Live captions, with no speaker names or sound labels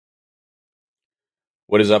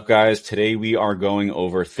What is up, guys? Today we are going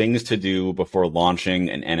over things to do before launching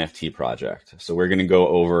an NFT project. So we're going to go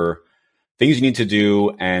over things you need to do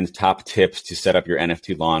and top tips to set up your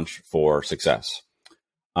NFT launch for success.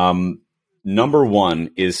 Number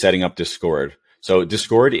one is setting up Discord. So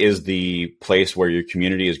Discord is the place where your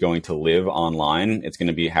community is going to live online. It's going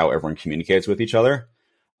to be how everyone communicates with each other.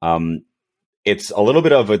 It's a little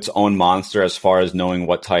bit of its own monster as far as knowing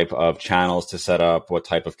what type of channels to set up, what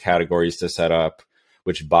type of categories to set up,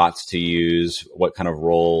 which bots to use, what kind of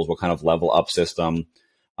roles, what kind of level up system.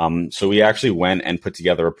 So we actually went and put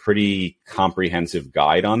together a pretty comprehensive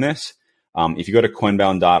guide on this. If you go to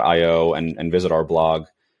coinbound.io and visit our blog,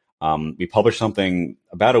 we published something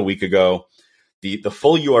about a week ago. The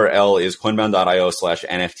full URL is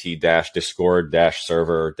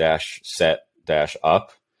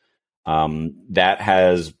coinbound.io/nft-discord-server-set-up. That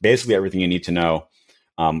has basically everything you need to know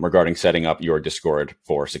regarding setting up your Discord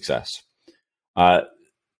for success.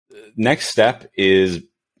 Next step is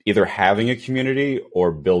either having a community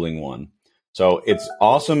or building one. So it's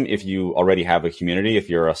awesome if you already have a community, if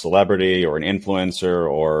you're a celebrity or an influencer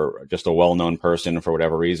or just a well-known person for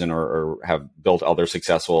whatever reason, or have built other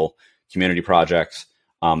successful community projects.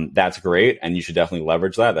 That's great, and you should definitely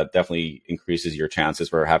leverage that. That definitely increases your chances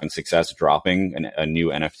for having success dropping a new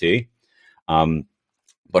NFT.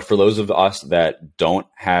 But for those of us that don't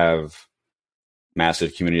have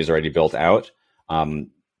massive communities already built out,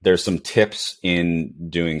 there's some tips in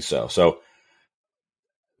doing so. So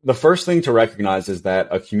the first thing to recognize is that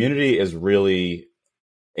a community is really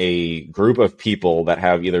a group of people that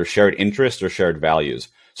have either shared interests or shared values.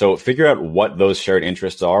 So figure out what those shared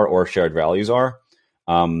interests are or shared values are,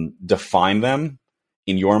 define them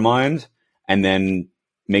in your mind, and then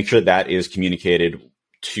make sure that is communicated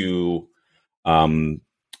to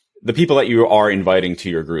the people that you are inviting to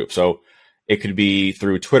your group. So it could be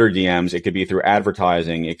through Twitter DMs, it could be through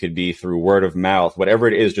advertising, it could be through word of mouth, whatever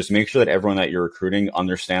it is, just make sure that everyone that you're recruiting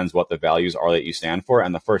understands what the values are that you stand for.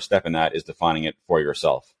 And the first step in that is defining it for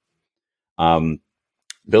yourself. Building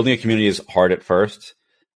a community is hard at first,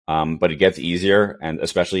 but it gets easier. And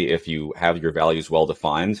especially if you have your values well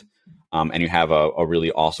defined, and you have a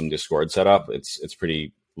really awesome Discord setup, it's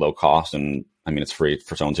pretty low cost. And I mean, it's free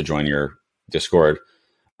for someone to join your Discord.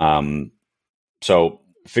 So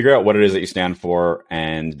figure out what it is that you stand for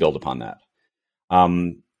and build upon that.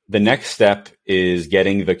 The next step is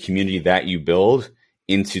getting the community that you build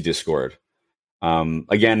into Discord.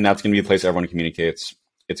 Again, that's going to be a place everyone communicates.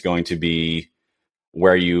 It's going to be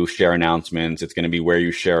where you share announcements. It's going to be where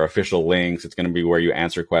you share official links. It's going to be where you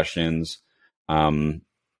answer questions.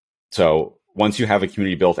 So once you have a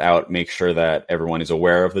community built out, make sure that everyone is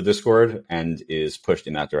aware of the Discord and is pushed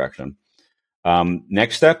in that direction.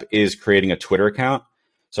 Next step is creating a Twitter account.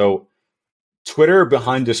 So Twitter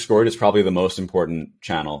behind Discord is probably the most important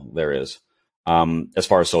channel there is, as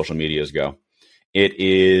far as social medias go. It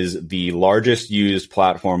is the largest used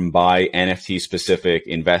platform by NFT-specific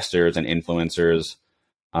investors and influencers.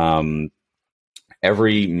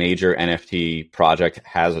 Every major NFT project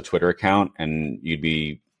has a Twitter account, and you'd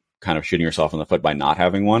be kind of shooting yourself in the foot by not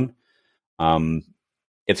having one.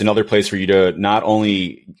 It's another place for you to not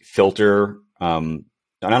only filter,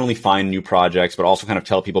 not only find new projects, but also kind of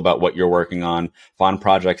tell people about what you're working on, find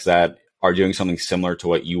projects that are doing something similar to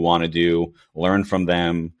what you want to do, learn from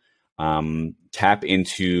them, tap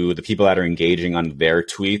into the people that are engaging on their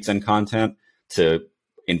tweets and content to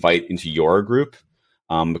invite into your group,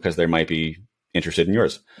 because they might be interested in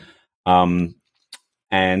yours. And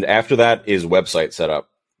after that is website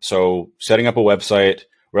setup. So setting up a website,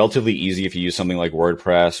 relatively easy if you use something like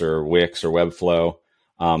WordPress or Wix or Webflow.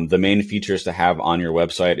 The main features to have on your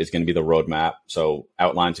website is going to be the roadmap. So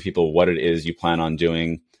outline to people what it is you plan on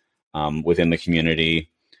doing within the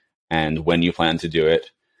community and when you plan to do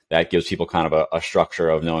it. That gives people kind of a structure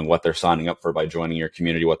of knowing what they're signing up for by joining your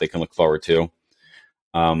community, what they can look forward to.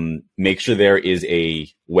 Make sure there is a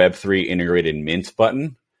Web3 integrated mint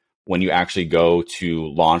button. When you actually go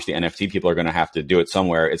to launch the NFT, people are going to have to do it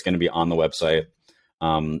somewhere. It's going to be on the website.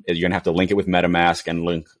 You're going to have to link it with MetaMask and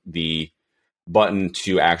link the button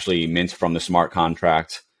to actually mint from the smart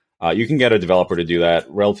contract. You can get a developer to do that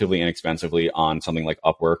relatively inexpensively on something like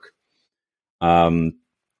Upwork.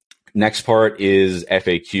 Next part is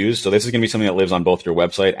FAQs. So this is going to be something that lives on both your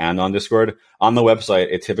website and on Discord. On the website,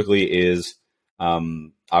 it typically is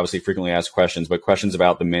obviously frequently asked questions, but questions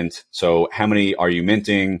about the mint. So how many are you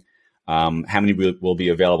minting? How many will be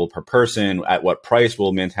available per person? At what price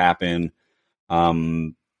will mint happen?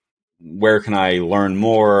 Where can I learn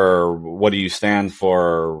more? What do you stand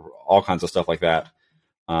for? All kinds of stuff like that.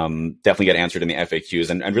 definitely get answered in the FAQs,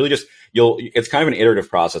 and really just it's kind of an iterative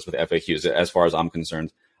process with FAQs as far as I'm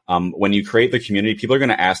concerned. When you create the community, people are going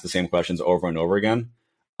to ask the same questions over and over again,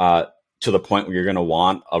 to the point where you're going to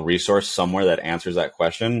want a resource somewhere that answers that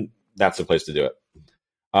question. That's the place to do it.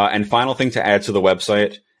 And final thing to add to the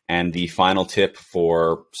website, and the final tip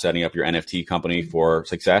for setting up your NFT company for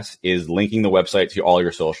success, is linking the website to all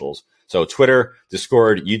your socials. So Twitter,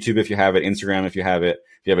 Discord, YouTube if you have it, Instagram if you have it.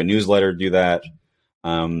 If you have a newsletter, do that.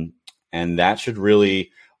 And that should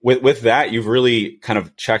really, with that, you've really kind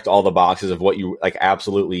of checked all the boxes of what you like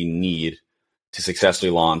absolutely need to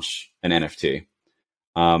successfully launch an NFT.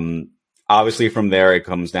 Obviously from there, it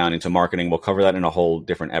comes down into marketing. We'll cover that in a whole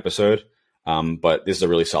different episode. But this is a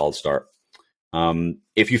really solid start.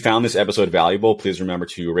 If you found this episode valuable, please remember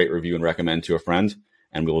to rate, review, and recommend to a friend,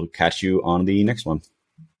 and we will catch you on the next one.